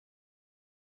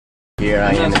Here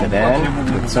I am in the van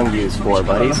with Sungkyu's 4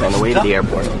 buddies on the way to the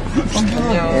airport.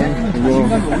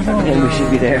 And we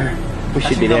should be there. We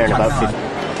should be there in about 50.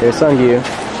 There's Sungkyu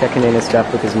checking in his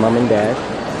stuff with his mom and dad.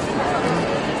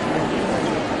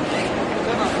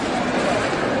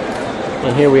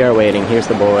 And here we are waiting. Here's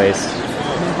the boys.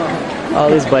 All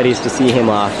his buddies to see him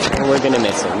off. And we're gonna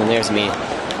miss him. And there's me.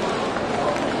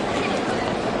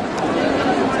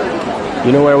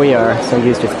 You know where we are.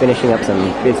 Sungkyu's just finishing up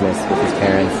some business with his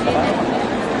parents.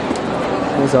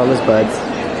 There's all his buds.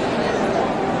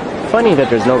 Funny that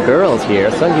there's no girls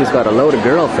here. Sungkyu's got a load of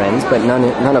girlfriends, but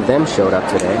none of them showed up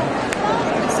today.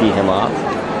 See him off.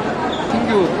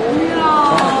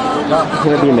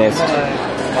 He'll be missed.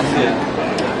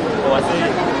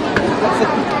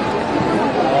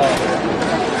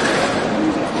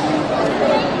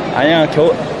 아니야,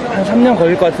 한 3년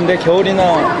걸릴 것 같은데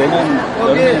겨울이나 내년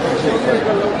여름에 다시 올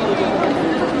거예요.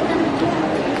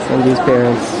 Sungkyu's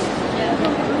parents.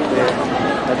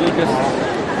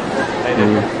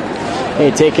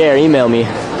 Hey, take care. Email me.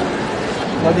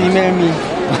 나도 email me.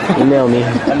 Email me.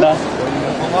 간다.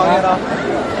 건강해라.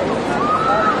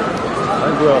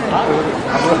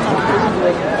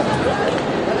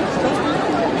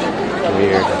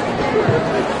 Weird.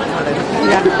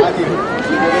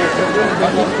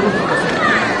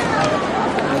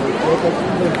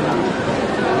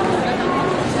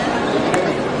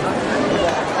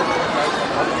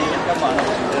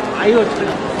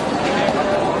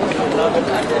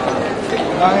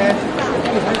 건강해.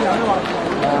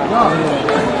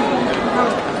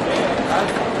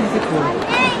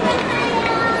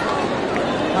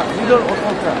 이걸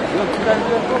어떻게 이거 기다리고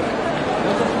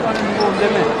여섯 시간에 누구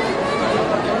온다며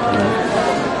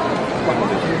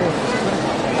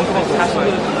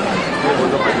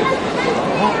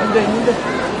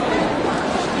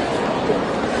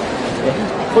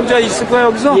혼자 있을 거야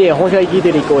여기서? 예, 혼자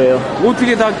기다릴 거예요.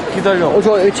 어떻게 다 기다려?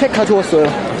 저 책 가져왔어요.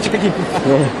 책이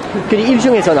네. 그리고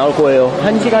 1중에서 나올 거예요.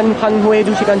 1시간 반 후에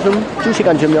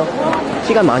 2시간쯤요.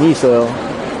 시간 많이 있어요.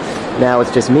 Now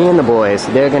it's just me and the boys.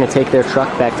 They're going to take their truck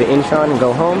back to Incheon and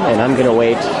go home, and I'm going to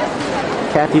wait.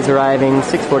 Kathy's arriving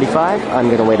 6:45. I'm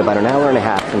going to wait about an hour and a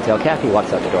half until Kathy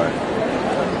walks out the door.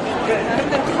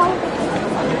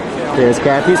 There's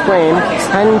Kathy's plane.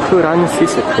 San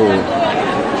Francisco.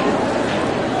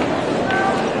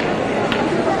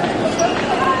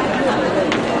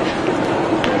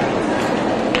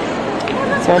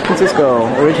 San Francisco.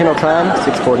 Original time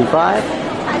 6:45.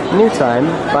 New time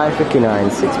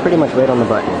 5:59. 6 pretty much right on the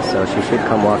button, so she should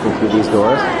come walking through these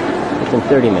doors within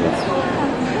 30 minutes.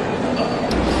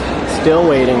 Still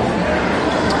waiting.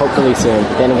 Hopefully soon.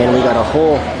 But then again, we got a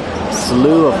whole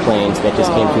slew of planes that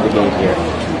just came through the gate here.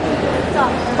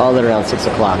 All at around 6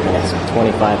 o'clock, and it's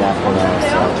 25 after now,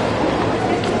 so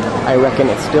I reckon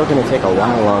it's still going to take a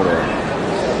while longer.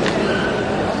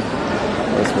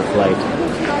 Where's the flight?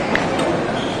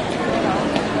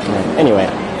 Anyway,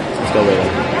 still waiting.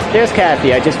 There's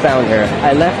Kathy. I just found her.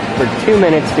 I left for 2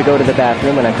 minutes to go to the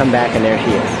bathroom, and I come back, and there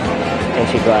she is. And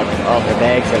she brought all her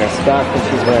bags and her stuff, and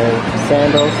she's wearing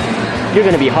sandals. You're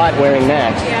going to be hot wearing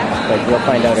that, but we'll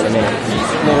find out in a minute.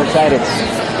 And then outside it's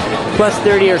plus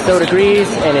 30 or so degrees,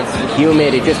 and it's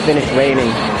humid. It just finished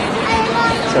raining.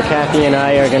 So Kathy and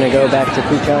I are going to go back to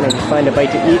Pucheon and find a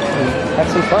bite to eat and have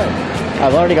some fun.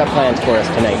 I've already got plans for us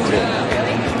tonight, too.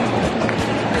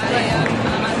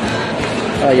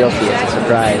 Oh, you'll see. It's a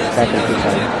surprise. Back in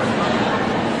Pucheon.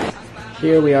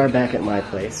 Here we are back at my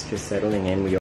place, just settling in.